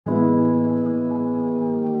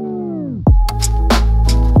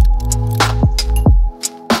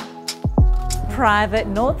private,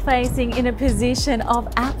 north-facing in a position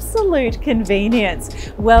of absolute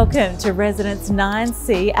convenience. Welcome to Residence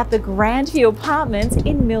 9C at the Grandview Apartments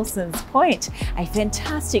in Milsons Point, a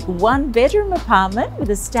fantastic one-bedroom apartment with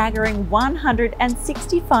a staggering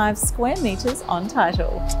 165 square metres on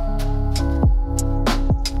title.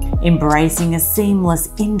 Embracing a seamless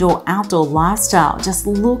indoor-outdoor lifestyle, just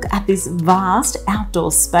look at this vast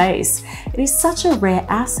outdoor space. It is such a rare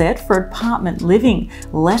asset for apartment living,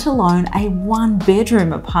 let alone a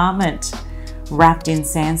one-bedroom apartment. Wrapped in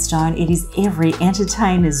sandstone, it is every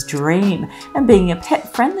entertainer's dream, and being a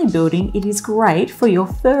pet-friendly building, it is great for your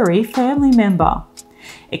furry family member.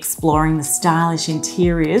 Exploring the stylish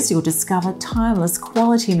interiors, you'll discover timeless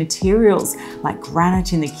quality materials like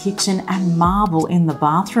granite in the kitchen and marble in the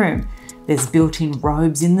bathroom. There's built-in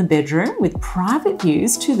robes in the bedroom with private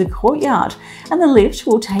views to the courtyard, and the lift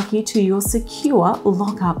will take you to your secure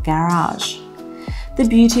lock-up garage. The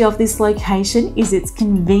beauty of this location is its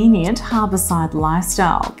convenient harbourside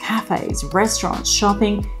lifestyle. Cafes, restaurants,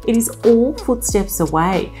 shopping, it is all footsteps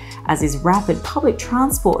away, as is rapid public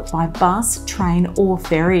transport by bus, train or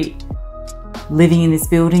ferry. Living in this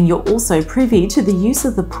building, you're also privy to the use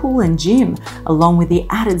of the pool and gym, along with the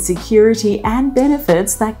added security and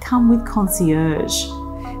benefits that come with concierge.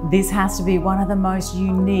 This has to be one of the most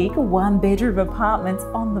unique one-bedroom apartments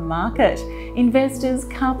on the market. Investors,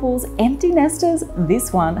 couples, empty nesters,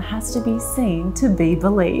 this one has to be seen to be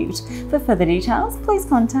believed. For further details, please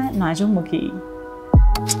contact Nigel Mukhi.